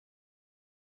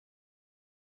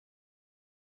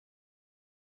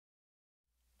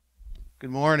Good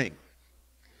morning.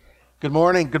 Good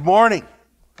morning. Good morning.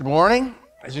 Good morning.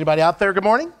 Is anybody out there? Good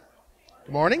morning.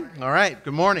 Good morning. All right.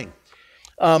 Good morning.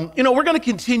 We're going to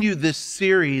continue this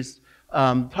series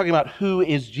talking about who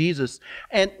is Jesus.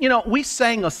 And, we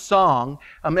sang a song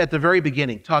at the very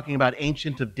beginning talking about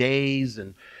Ancient of Days.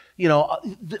 And,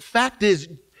 the fact is,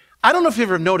 I don't know if you've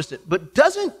ever noticed it, but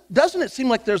doesn't it seem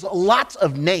like there's lots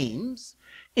of names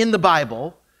in the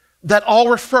Bible that all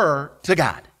refer to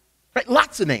God? Right?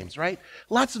 Lots of names, right?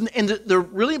 And the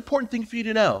really important thing for you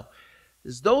to know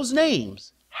is those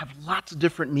names have lots of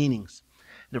different meanings.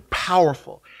 They're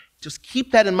powerful. Just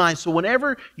keep that in mind. So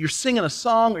whenever you're singing a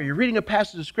song or you're reading a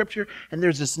passage of Scripture and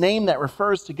there's this name that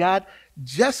refers to God,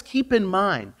 just keep in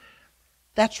mind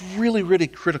that's really, really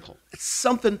critical. It's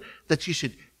something that you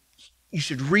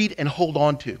should read and hold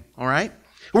on to, all right?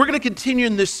 We're going to continue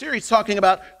in this series talking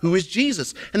about who is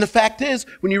Jesus. And the fact is,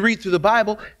 when you read through the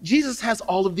Bible, Jesus has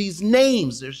all of these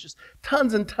names. There's just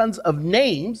tons and tons of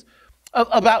names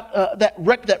that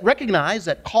recognize,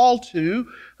 that call to,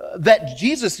 that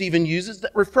Jesus even uses,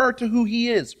 that refer to who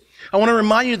he is. I want to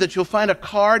remind you that you'll find a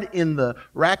card in the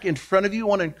rack in front of you. I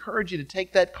want to encourage you to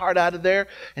take that card out of there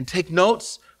and take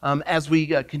notes as we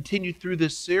continue through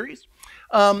this series.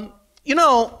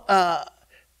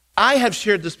 I have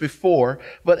shared this before,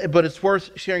 but it's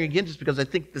worth sharing again just because I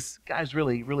think this guy's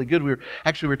really, really good. We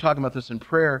were talking about this in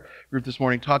prayer group this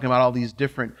morning, talking about all these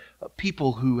different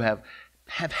people who have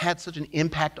had such an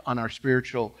impact on our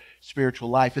spiritual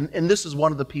life. And this is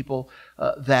one of the people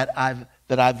that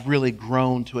I've really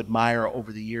grown to admire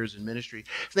over the years in ministry.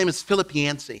 His name is Philip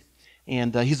Yancey,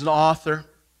 and he's an author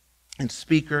and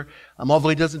speaker. Although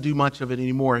he doesn't do much of it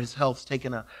anymore, his health's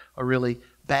taken a really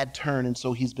bad turn, and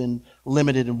so he's been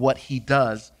limited in what he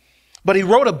does. But he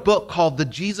wrote a book called The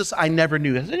Jesus I Never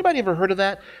Knew. Has anybody ever heard of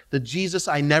that? The Jesus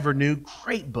I Never Knew.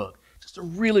 Great book. Just a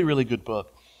really, really good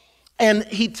book. And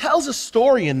he tells a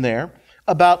story in there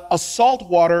about a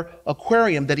saltwater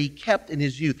aquarium that he kept in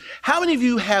his youth. How many of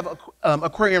you have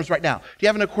aquariums right now? Do you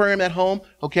have an aquarium at home?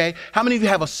 Okay. How many of you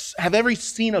have ever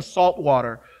seen a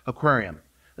saltwater aquarium?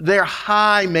 They're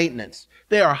high maintenance.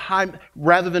 They are high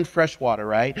rather than freshwater,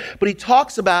 right? But he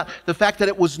talks about the fact that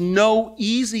it was no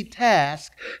easy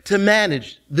task to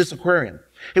manage this aquarium.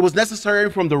 It was necessary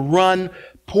for him to run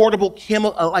portable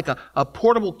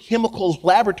portable chemicals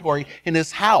laboratory in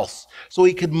his house so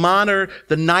he could monitor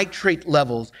the nitrate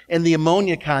levels and the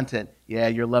ammonia content. Yeah,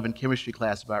 you're loving chemistry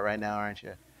class about right now, aren't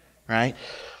you? Right?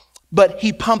 But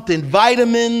he pumped in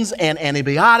vitamins and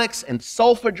antibiotics and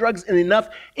sulfur drugs and enough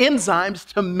enzymes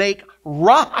to make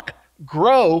rock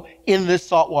grow in this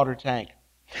saltwater tank.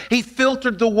 He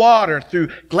filtered the water through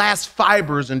glass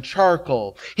fibers and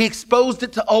charcoal. He exposed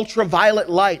it to ultraviolet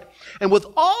light. And with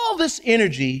all this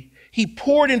energy he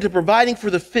poured into providing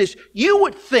for the fish, you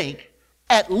would think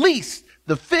at least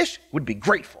the fish would be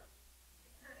grateful.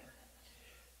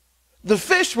 The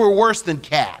fish were worse than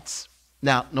cats.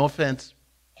 Now, no offense.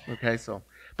 Okay,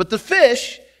 but the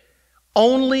fish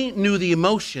only knew the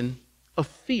emotion of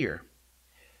fear.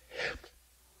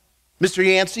 Mr.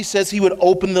 Yancey says he would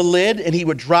open the lid and he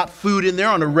would drop food in there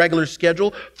on a regular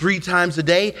schedule 3 times a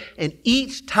day. And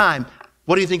each time,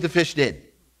 what do you think the fish did?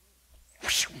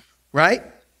 Right?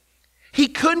 He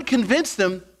couldn't convince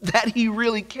them that he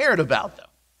really cared about them.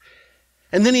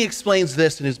 And then he explains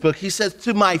this in his book. He says,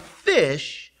 to my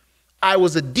fish, I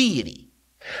was a deity.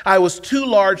 I was too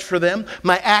large for them.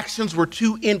 My actions were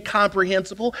too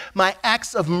incomprehensible. My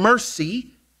acts of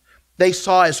mercy they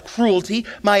saw as cruelty.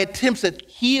 My attempts at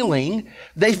healing,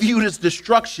 they viewed as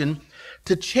destruction.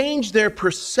 To change their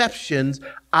perceptions,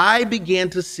 I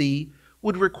began to see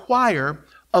would require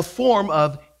a form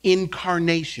of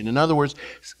incarnation. In other words,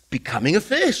 becoming a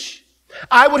fish.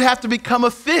 I would have to become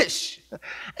a fish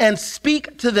and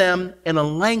speak to them in a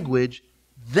language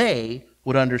they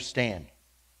would understand.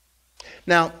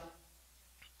 Now,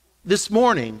 this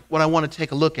morning, what I want to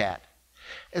take a look at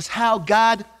is how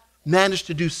God managed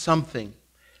to do something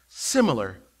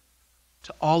similar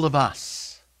to all of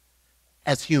us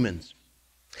as humans.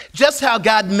 Just how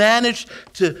God managed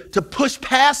to push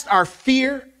past our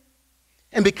fear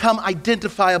and become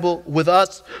identifiable with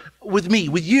us, with me,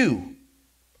 with you.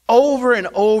 Over and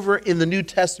over in the New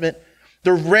Testament,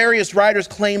 the various writers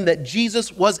claim that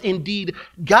Jesus was indeed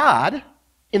God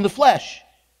in the flesh.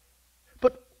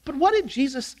 But what did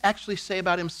Jesus actually say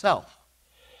about himself?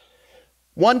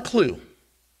 One clue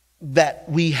that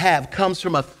we have comes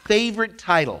from a favorite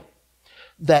title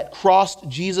that crossed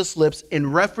Jesus' lips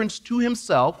in reference to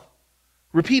himself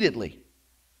repeatedly.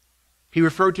 He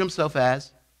referred to himself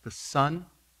as the Son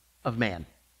of Man.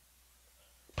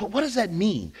 But what does that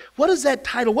mean? What does that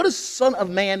title, what does Son of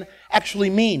Man actually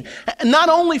mean? And not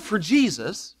only for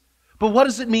Jesus, but what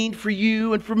does it mean for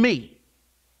you and for me?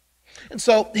 And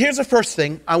so here's the first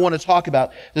thing I want to talk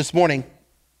about this morning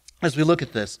as we look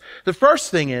at this. The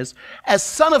first thing is, as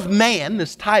Son of Man,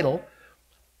 this title,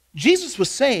 Jesus was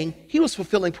saying he was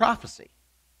fulfilling prophecy.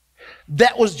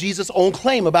 That was Jesus' own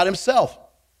claim about himself.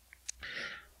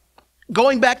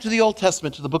 Going back to the Old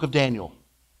Testament, to the book of Daniel.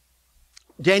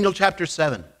 Daniel chapter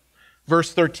 7,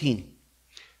 verse 13.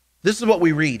 This is what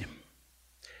we read.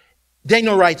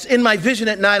 Daniel writes, "In my vision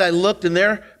at night I looked, and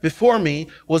there before me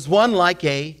was one like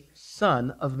a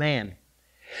Son of Man,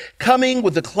 coming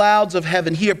with the clouds of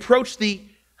heaven. He approached the,"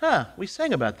 we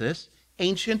sang about this,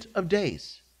 "Ancient of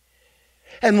Days,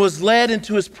 and was led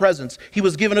into his presence. He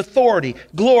was given authority,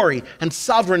 glory, and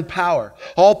sovereign power.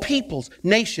 All peoples,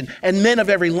 nation, and men of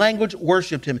every language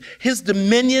worshiped him. His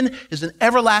dominion is an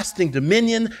everlasting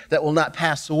dominion that will not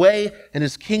pass away, and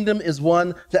his kingdom is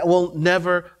one that will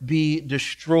never be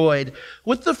destroyed."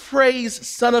 With the phrase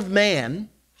Son of Man,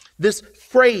 this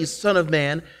phrase Son of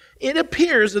Man, it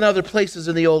appears in other places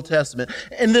in the Old Testament.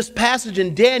 And this passage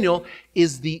in Daniel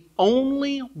is the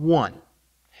only one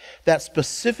that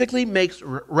specifically makes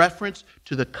reference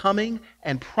to the coming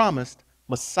and promised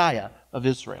Messiah of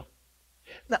Israel.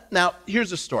 Now here's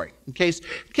the story, in case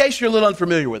you're a little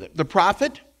unfamiliar with it. The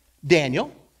prophet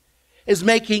Daniel is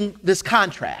making this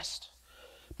contrast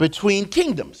between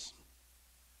kingdoms.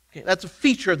 Okay, that's a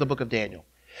feature of the book of Daniel.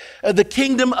 The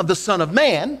kingdom of the Son of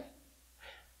Man,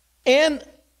 and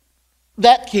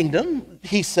that kingdom,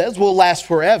 he says, will last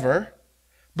forever.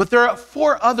 But there are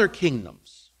 4 other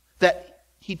kingdoms that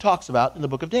he talks about in the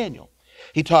book of Daniel.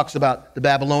 He talks about the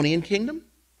Babylonian kingdom,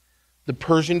 the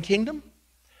Persian kingdom,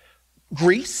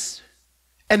 Greece,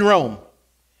 and Rome.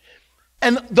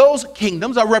 And those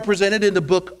kingdoms are represented in the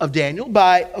book of Daniel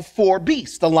by 4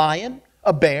 beasts: a lion,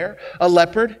 a bear, a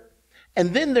leopard,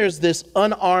 and then there's this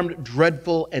unarmed,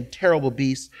 dreadful, and terrible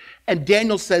beast. And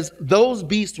Daniel says those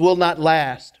beasts will not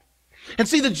last. And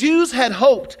see, the Jews had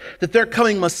hoped that their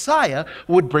coming Messiah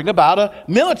would bring about a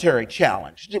military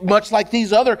challenge, much like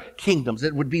these other kingdoms.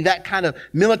 It would be that kind of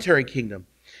military kingdom,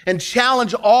 and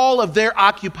challenge all of their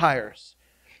occupiers.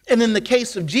 And in the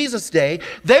case of Jesus' day,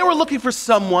 they were looking for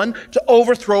someone to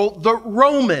overthrow the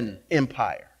Roman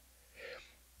Empire.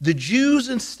 The Jews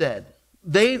instead,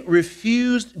 they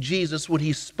refused Jesus when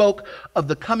he spoke of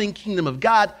the coming kingdom of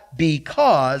God,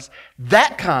 because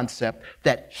that concept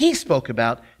that he spoke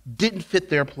about didn't fit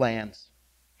their plans.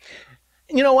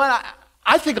 You know what?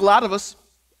 I think a lot of us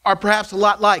are perhaps a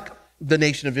lot like the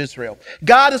nation of Israel.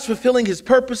 God is fulfilling his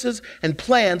purposes and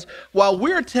plans while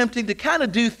we're attempting to kind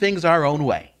of do things our own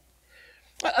way.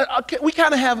 We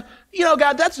kind of have,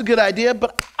 God, that's a good idea,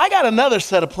 but I got another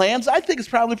set of plans. I think it's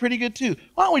probably pretty good too.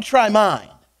 Why don't we try mine?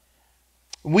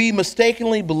 We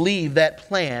mistakenly believe that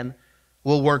plan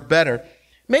will work better.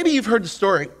 Maybe you've heard the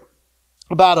story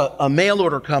about a mail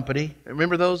order company.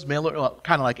 Remember those? Kind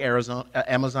of like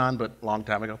Amazon, but a long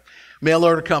time ago. Mail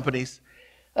order companies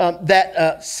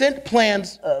that sent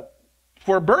plans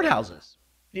for birdhouses.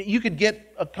 You could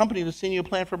get a company to send you a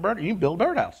plan for a bird. You can build a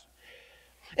birdhouse.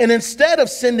 And instead of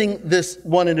sending this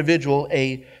one individual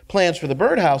plans for the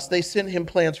birdhouse, they sent him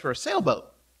plans for a sailboat.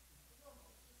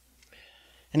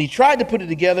 And he tried to put it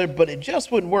together, but it just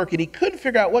wouldn't work. And he couldn't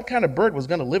figure out what kind of bird was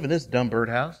going to live in this dumb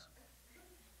birdhouse.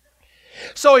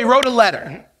 So he wrote a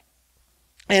letter,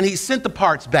 and he sent the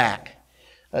parts back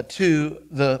to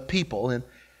the people. And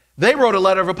they wrote a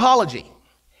letter of apology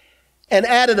and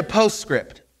added a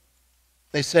postscript.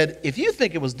 They said, "If you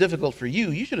think it was difficult for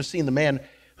you, you should have seen the man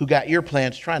who got your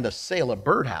plans trying to sail a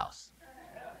birdhouse."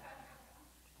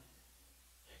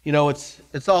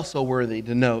 It's also worthy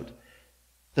to note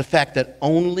the fact that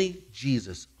only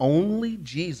Jesus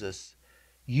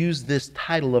used this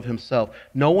title of himself.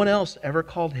 No one else ever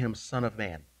called him Son of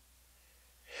Man.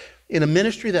 In a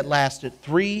ministry that lasted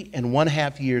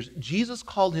 3.5 years, Jesus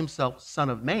called himself Son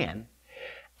of Man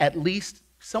at least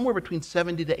somewhere between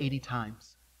 70 to 80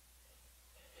 times.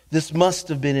 This must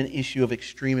have been an issue of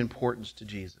extreme importance to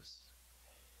Jesus.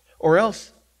 Or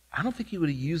else, I don't think he would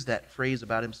have used that phrase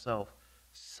about himself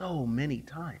so many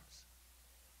times.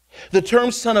 The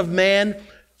term Son of Man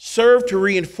served to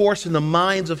reinforce in the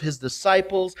minds of his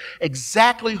disciples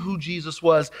exactly who Jesus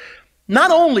was.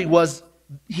 Not only was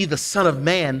he the Son of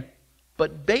Man,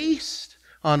 but based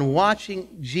on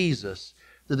watching Jesus,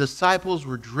 the disciples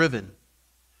were driven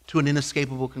to an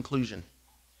inescapable conclusion.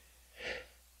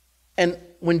 And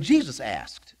when Jesus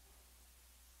asked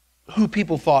who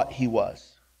people thought he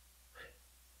was,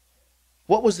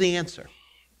 what was the answer?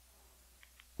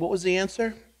 What was the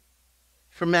answer?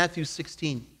 From Matthew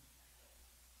 16.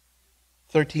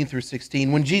 13 through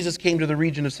 16. When Jesus came to the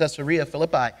region of Caesarea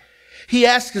Philippi, he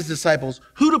asked his disciples,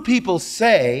 "Who do people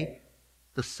say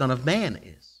the Son of Man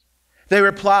is?" They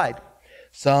replied,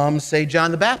 "Some say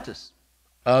John the Baptist,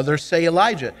 others say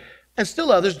Elijah, and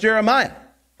still others Jeremiah,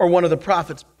 or one of the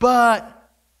prophets. But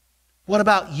what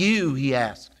about you?" he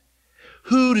asked.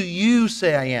 "Who do you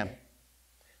say I am?"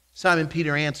 Simon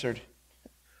Peter answered,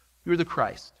 "You're the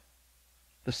Christ,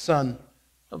 the Son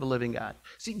of the living God."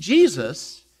 See,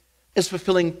 Jesus is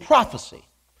fulfilling prophecy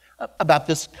about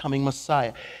this coming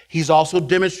Messiah. He's also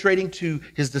demonstrating to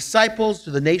his disciples,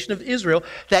 to the nation of Israel,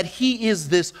 that he is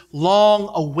this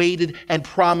long-awaited and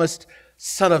promised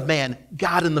Son of Man,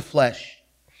 God in the flesh.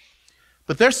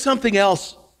 But there's something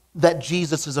else that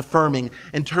Jesus is affirming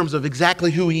in terms of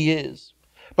exactly who he is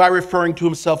by referring to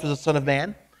himself as a Son of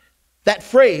Man. That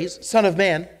phrase, Son of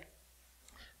Man,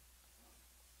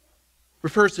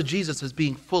 refers to Jesus as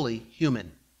being fully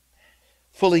human.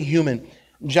 Fully human.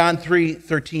 John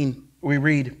 3:13, we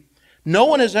read, "No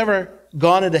one has ever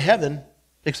gone into heaven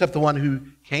except the one who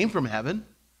came from heaven,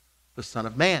 the Son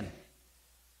of Man."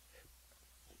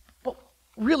 But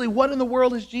really, what in the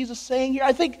world is Jesus saying here?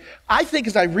 I think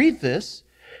as I read this,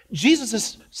 Jesus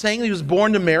is saying he was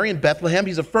born to Mary in Bethlehem.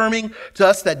 He's affirming to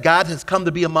us that God has come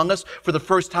to be among us for the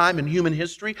first time in human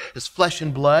history, as flesh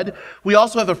and blood. We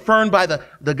also have affirmed by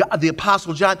the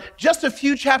Apostle John, just a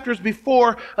few chapters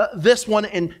before this one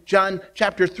in John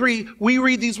chapter 3, we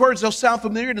read these words. They'll sound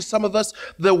familiar to some of us.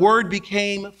 "The Word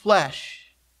became flesh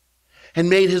and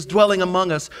made his dwelling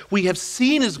among us. We have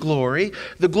seen his glory,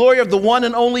 the glory of the one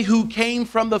and only who came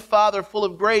from the Father, full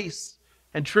of grace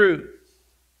and truth."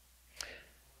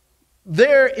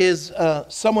 There is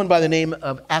someone by the name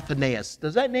of Athanasius.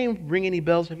 Does that name ring any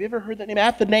bells? Have you ever heard that name?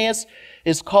 Athanasius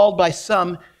is called by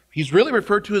some, he's really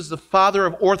referred to as the father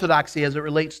of orthodoxy as it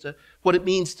relates to what it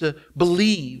means to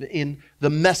believe in the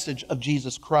message of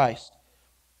Jesus Christ.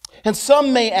 And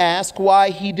some may ask why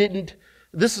he didn't,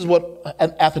 this is what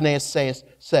Athanasius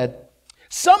said.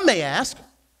 Some may ask,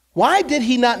 why did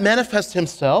he not manifest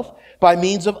himself by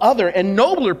means of other and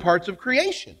nobler parts of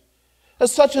creation,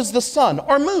 such as the sun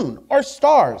or moon or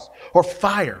stars or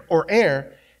fire or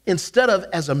air, instead of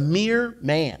as a mere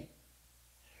man?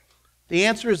 The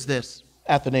answer is this,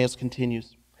 Athanasius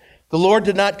continues. The Lord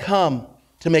did not come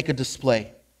to make a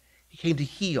display. He came to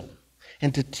heal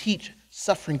and to teach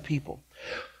suffering people.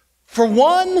 For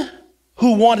one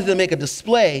who wanted to make a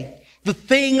display, the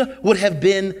thing would have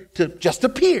been to just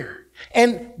appear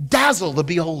and dazzle the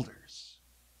beholders.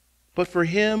 But for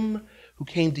him who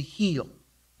came to heal,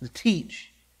 to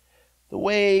teach, the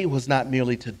way was not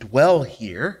merely to dwell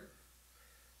here,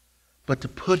 but to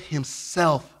put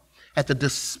himself at the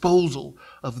disposal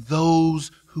of those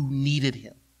who needed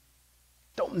him.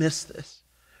 Don't miss this.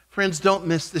 Friends, don't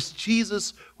miss this.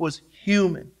 Jesus was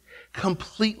human,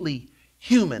 completely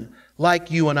human,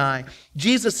 like you and I.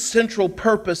 Jesus' central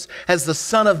purpose as the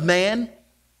Son of Man,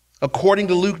 according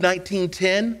to Luke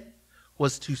 19:10,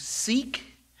 was to seek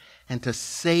and to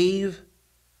save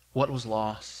what was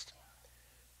lost.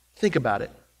 Think about it.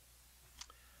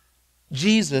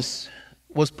 Jesus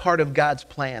was part of God's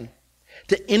plan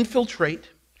to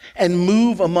infiltrate and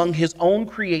move among his own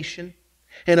creation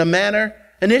in a manner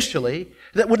initially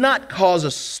that would not cause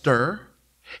a stir.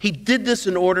 He did this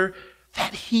in order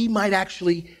that he might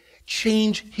actually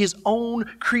change his own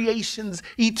creation's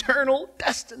eternal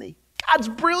destiny. God's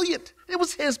brilliant. It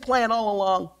was his plan all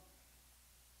along.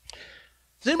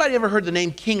 Has anybody ever heard the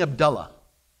name King Abdullah?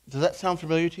 Does that sound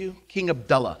familiar to you? King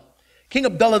Abdullah. King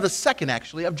Abdullah II,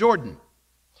 actually, of Jordan.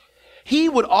 He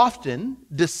would often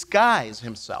disguise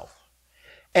himself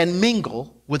and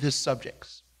mingle with his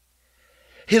subjects.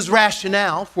 His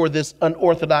rationale for this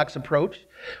unorthodox approach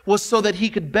was so that he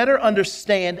could better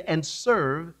understand and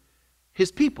serve his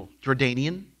people,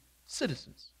 Jordanian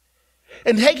citizens.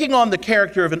 And taking on the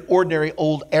character of an ordinary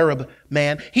old Arab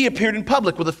man, he appeared in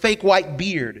public with a fake white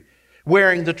beard,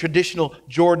 wearing the traditional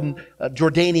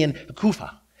Jordanian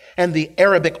kufa and the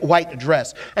Arabic white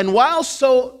dress. And while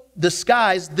so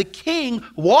disguised, the king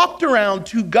walked around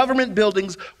two government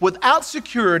buildings without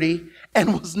security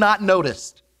and was not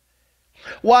noticed.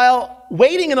 While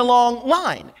waiting in a long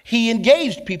line, he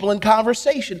engaged people in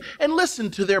conversation and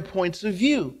listened to their points of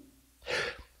view.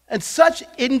 And such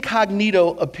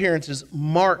incognito appearances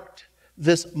marked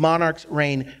this monarch's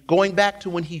reign, going back to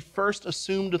when he first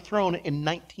assumed the throne in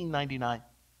 1999.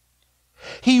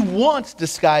 He once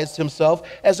disguised himself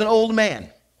as an old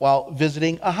man while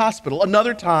visiting a hospital.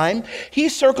 Another time, he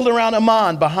circled around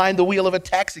Amman behind the wheel of a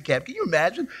taxi cab. Can you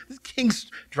imagine? This king's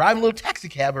driving a little taxi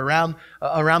cab around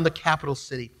the capital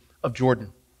city of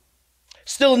Jordan.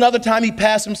 Still another time, he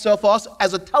passed himself off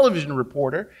as a television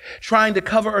reporter trying to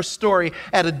cover a story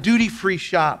at a duty-free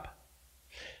shop.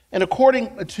 And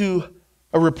according to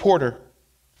a reporter,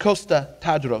 Costa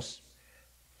Tadros,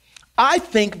 I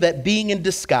think that being in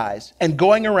disguise and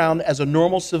going around as a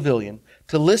normal civilian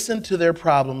to listen to their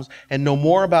problems and know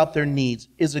more about their needs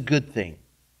is a good thing.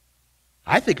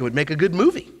 I think it would make a good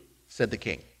movie, said the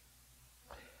king.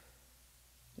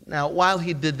 Now, while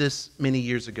he did this many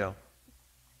years ago,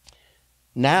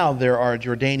 now there are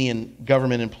Jordanian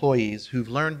government employees who've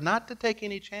learned not to take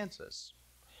any chances.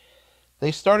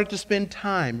 They started to spend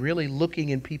time really looking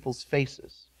in people's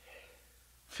faces,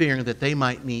 fearing that they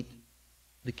might meet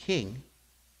the king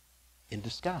in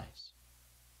disguise.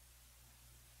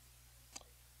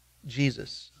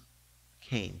 Jesus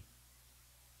came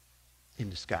in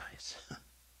disguise.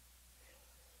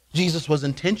 Jesus was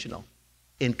intentional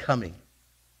in coming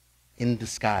in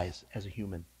disguise as a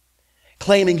human,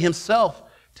 claiming himself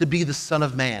to be the Son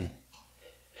of Man.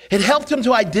 It helped him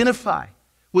to identify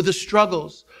with the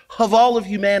struggles of all of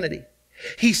humanity.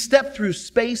 He stepped through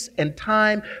space and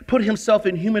time, put himself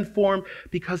in human form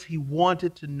because he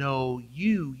wanted to know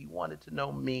you. He wanted to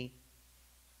know me.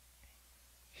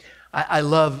 I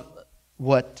love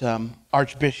what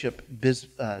Archbishop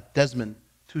Desmond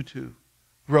Tutu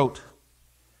wrote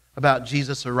about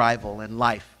Jesus' arrival and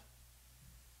life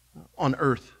on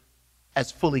earth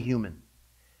as fully human.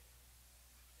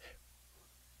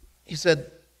 He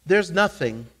said, there's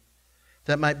nothing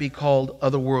that might be called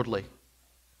otherworldly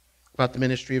about the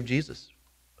ministry of Jesus.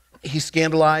 He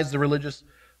scandalized the religious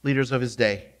leaders of his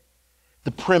day,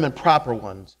 the prim and proper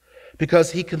ones,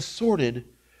 because he consorted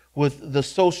with the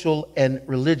social and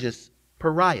religious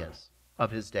pariahs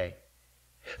of his day.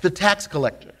 The tax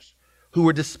collectors, who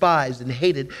were despised and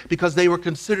hated because they were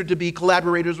considered to be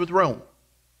collaborators with Rome.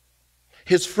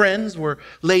 His friends were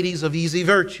ladies of easy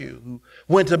virtue who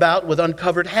went about with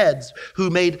uncovered heads, who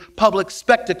made public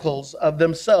spectacles of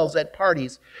themselves at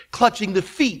parties, clutching the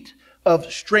feet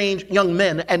of strange young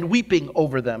men and weeping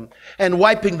over them and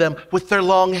wiping them with their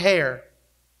long hair.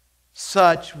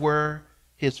 Such were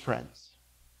his friends,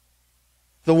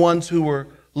 the ones who were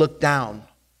looked down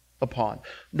upon.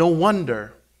 No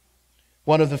wonder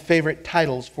one of the favorite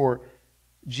titles for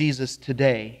Jesus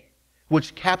today,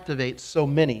 which captivates so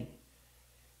many,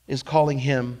 is calling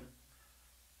him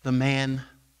the man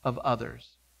of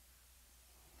others.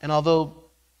 And although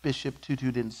Bishop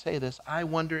Tutu didn't say this, I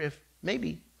wonder if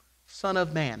maybe Son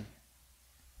of Man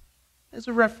is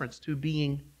a reference to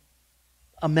being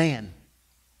a man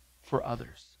for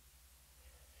others.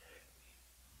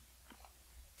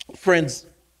 Friends,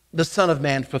 the Son of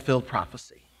Man fulfilled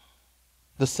prophecy.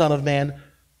 The Son of Man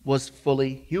was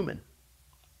fully human.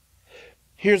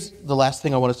 Here's the last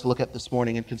thing I want us to look at this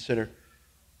morning and consider.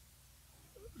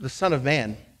 The Son of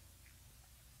Man,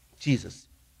 Jesus,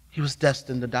 he was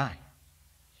destined to die.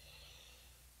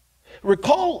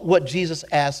 Recall what Jesus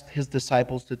asked his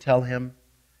disciples to tell him.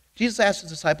 Jesus asked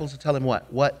his disciples to tell him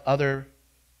what? What other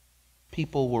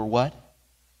people were what?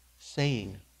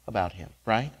 Saying about him,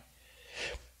 right?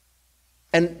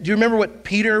 And do you remember what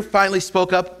Peter finally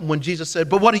spoke up when Jesus said,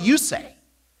 "But what do you say?"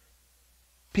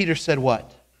 Peter said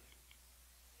what?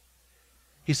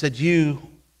 He said, "You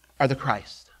are the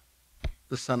Christ,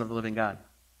 the Son of the living God."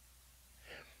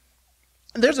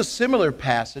 And there's a similar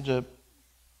passage that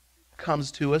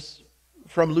comes to us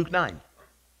from Luke 9.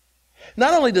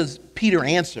 Not only does Peter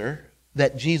answer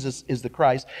that Jesus is the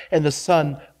Christ and the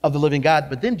Son of the living God,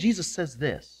 but then Jesus says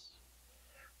this.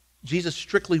 Jesus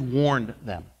strictly warned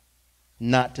them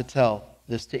not to tell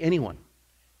this to anyone.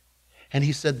 And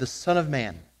he said, the Son of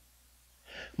Man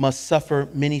must suffer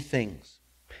many things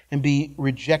and be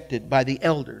rejected by the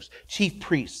elders, chief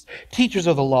priests, teachers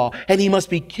of the law, and he must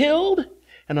be killed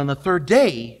and on the third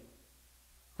day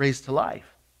raised to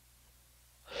life.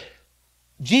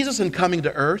 Jesus, in coming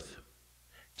to earth,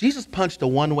 Jesus punched a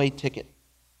one-way ticket.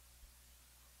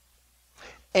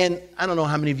 And I don't know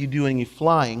how many of you do any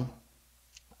flying.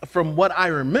 From what I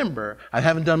remember, I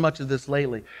haven't done much of this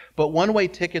lately, but one-way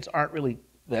tickets aren't really,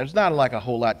 there's not like a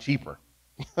whole lot cheaper.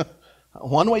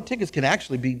 One-way tickets can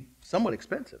actually be somewhat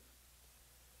expensive.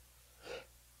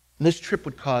 And this trip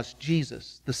would cost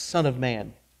Jesus, the Son of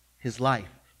Man, his life.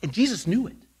 And Jesus knew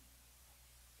it.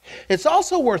 It's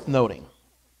also worth noting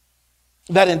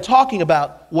that in talking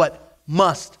about what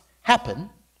must happen,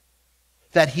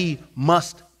 that he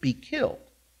must be killed,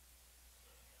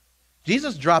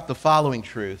 Jesus dropped the following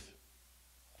truth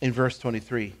in verse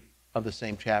 23 of the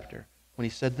same chapter when he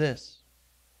said this.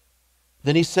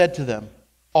 Then he said to them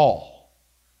all,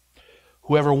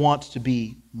 whoever wants to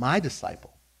be my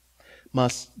disciple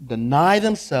must deny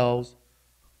themselves,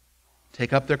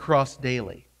 take up their cross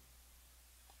daily,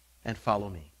 and follow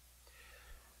me.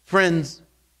 Friends,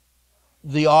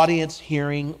 the audience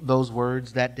hearing those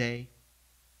words that day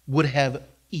would have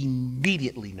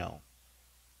immediately known.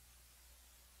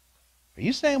 Are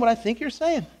you saying what I think you're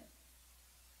saying?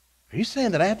 Are you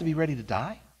saying that I have to be ready to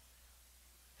die?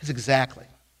 That's exactly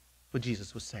what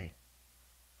Jesus was saying.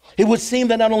 It would seem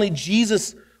that not only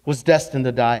Jesus was destined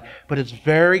to die, but it's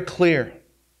very clear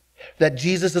that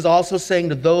Jesus is also saying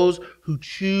to those who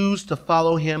choose to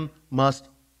follow him must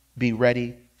be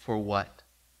ready for what?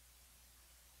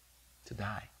 To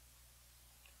die.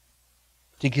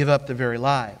 To give up their very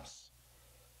lives.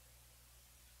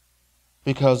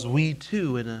 Because we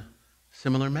too, in a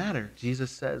similar matter,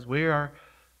 Jesus says we are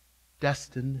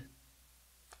destined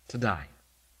to die.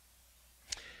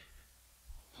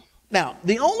 Now,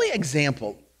 the only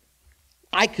example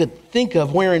I could think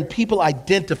of wherein people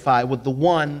identify with the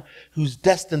one who's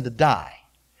destined to die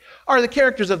are the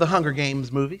characters of the Hunger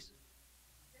Games movies.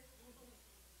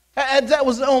 That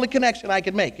was the only connection I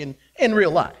could make in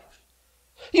real life.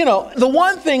 You know, the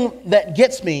one thing that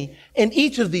gets me in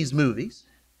each of these movies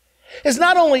is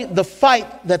not only the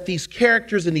fight that these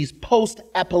characters in these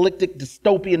post-apocalyptic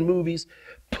dystopian movies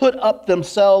put up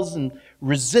themselves and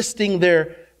resisting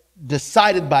their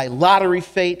decided by lottery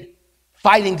fate,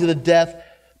 fighting to the death,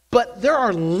 but there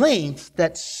are lengths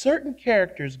that certain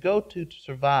characters go to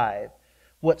survive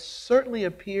what certainly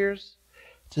appears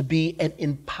to be an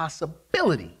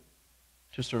impossibility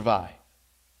to survive.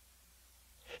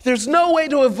 There's no way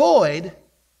to avoid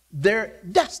their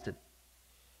destiny.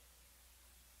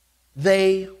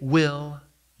 They will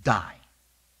die.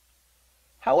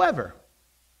 However,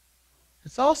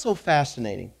 it's also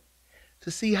fascinating to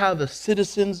see how the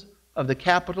citizens of the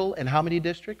capital, and how many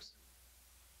districts?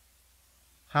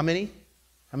 How many?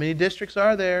 How many districts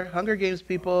are there? Hunger Games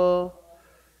people.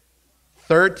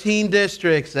 13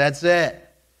 districts, that's it.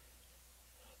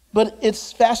 But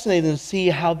it's fascinating to see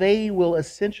how they will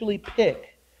essentially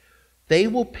pick. They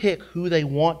will pick who they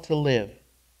want to live,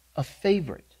 a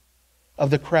favorite of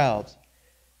the crowds,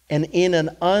 and in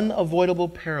an unavoidable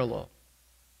parallel.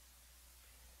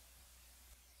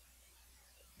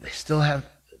 They still have,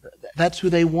 that's who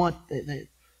they want.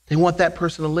 They want that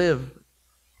person to live.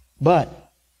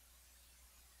 But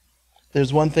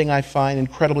there's one thing I find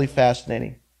incredibly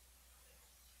fascinating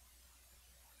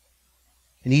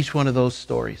in each one of those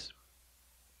stories,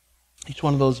 each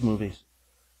one of those movies.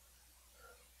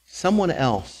 Someone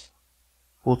else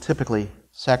will typically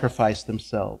sacrifice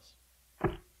themselves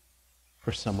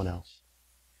for someone else.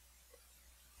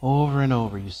 Over and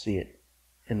over you see it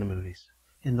in the movies,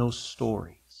 in those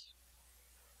stories.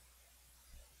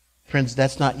 Friends,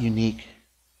 that's not unique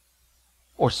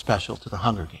or special to the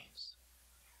Hunger Games.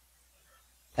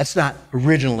 That's not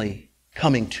originally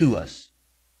coming to us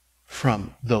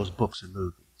from those books and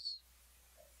movies.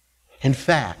 In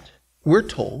fact, we're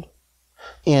told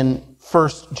in 1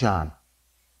 John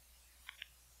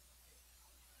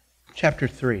chapter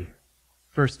 3,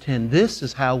 verse 10, this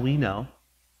is how we know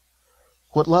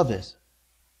what love is.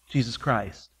 Jesus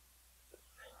Christ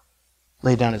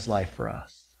laid down his life for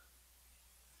us.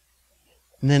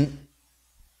 And then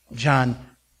John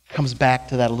comes back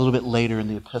to that a little bit later in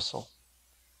the epistle,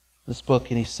 this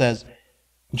book, and he says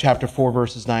in chapter 4,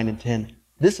 verses 9 and 10,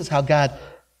 this is how God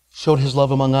showed his love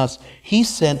among us. He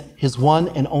sent his one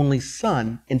and only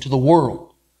Son into the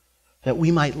world that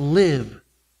we might live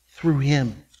through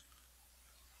him.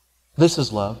 This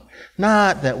is love.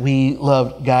 Not that we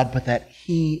loved God, but that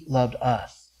he loved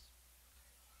us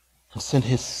and sent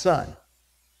his Son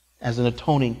as an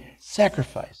atoning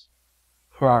sacrifice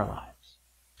for our lives.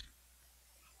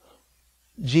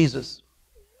 Jesus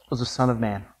was the Son of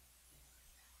Man.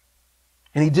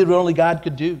 And he did what only God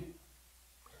could do.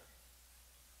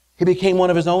 He became one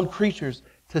of his own creatures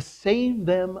to save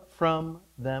them from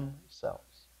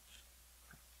themselves.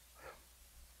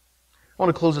 I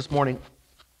want to close this morning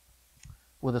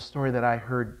with a story that I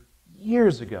heard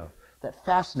years ago that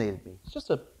fascinated me. It's just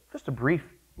a brief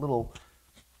little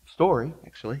story,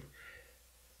 actually.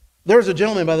 There's a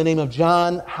gentleman by the name of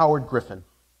John Howard Griffin.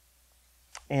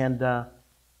 And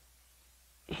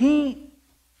he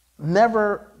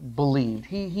never believed,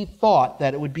 he thought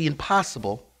that it would be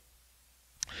impossible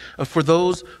for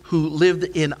those who lived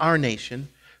in our nation,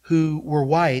 who were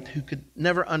white, who could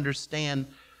never understand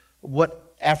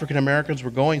what African Americans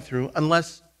were going through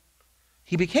unless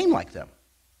he became like them.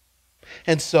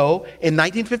 And so, in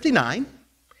 1959,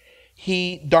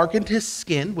 he darkened his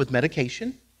skin with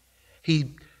medication.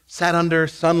 He sat under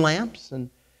sun lamps and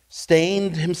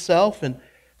stained himself, and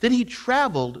then he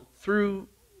traveled through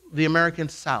the American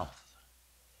South.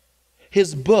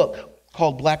 His book,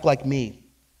 called Black Like Me,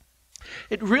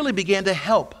 it really began to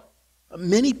help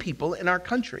many people in our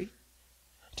country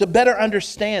to better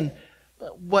understand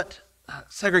what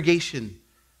segregation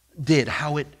did,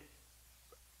 how it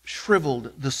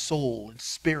shriveled the soul and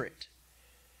spirit,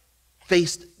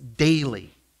 faced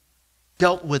daily,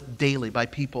 dealt with daily by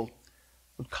people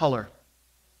of color.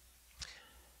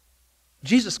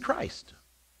 Jesus Christ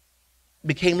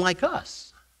became like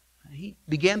us. He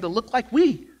began to look like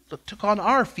we took on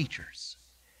our features.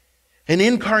 An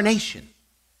incarnation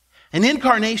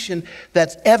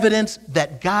that's evidence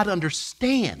that God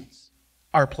understands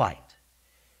our plight.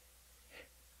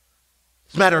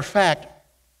 As a matter of fact,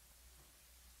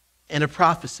 in a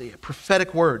prophecy, a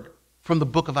prophetic word from the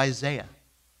book of Isaiah,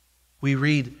 we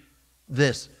read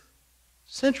this: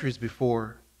 centuries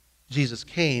before Jesus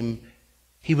came,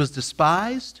 he was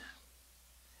despised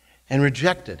and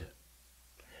rejected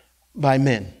by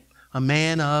men, a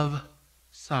man of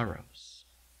sorrows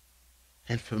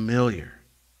and familiar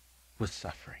with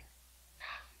suffering.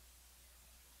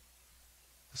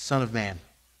 The Son of Man.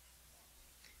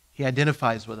 He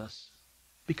identifies with us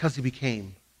because he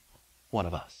became one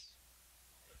of us.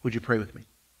 Would you pray with me?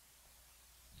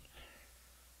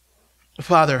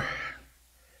 Father,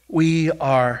 we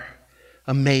are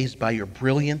amazed by your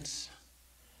brilliance,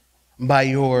 by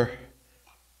your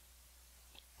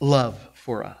love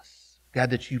for us. God,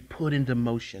 that you put into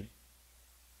motion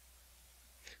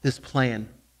this plan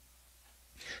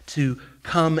to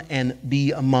come and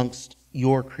be amongst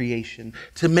your creation,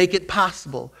 to make it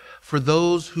possible for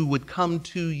those who would come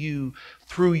to you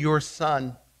through your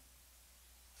Son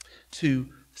to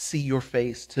see your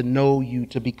face, to know you,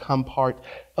 to become part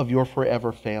of your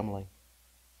forever family.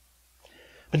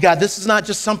 But God, this is not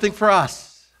just something for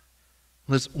us.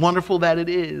 As wonderful that it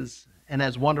is, and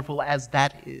as wonderful as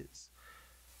that is,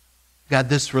 God,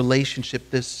 this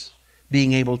relationship, this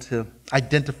being able to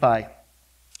identify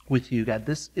with you, God,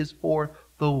 this is for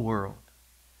the world.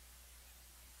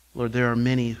 Lord, there are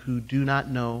many who do not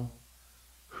know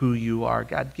who you are.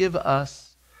 God, give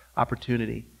us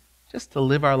opportunity just to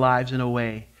live our lives in a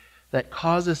way that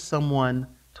causes someone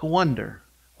to wonder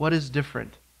what is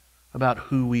different about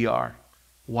who we are,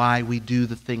 why we do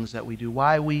the things that we do,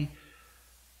 why we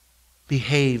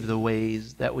behave the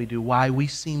ways that we do, why we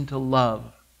seem to love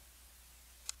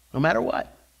no matter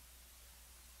what.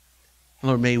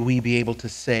 Lord, may we be able to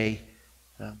say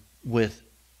with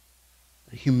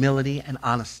humility and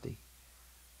honesty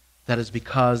that is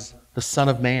because the Son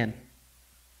of Man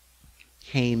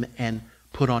came and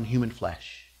put on human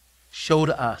flesh, showed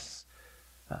us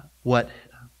what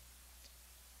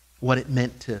it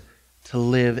meant to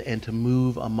live and to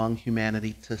move among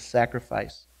humanity, to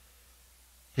sacrifice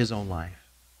his own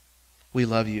life. We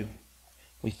love you.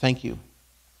 We thank you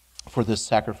for this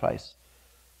sacrifice,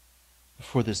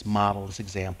 for this model, this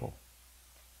example.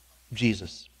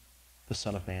 Jesus, the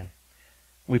Son of Man.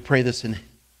 We pray this in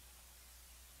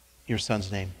your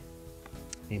Son's name.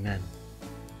 Amen.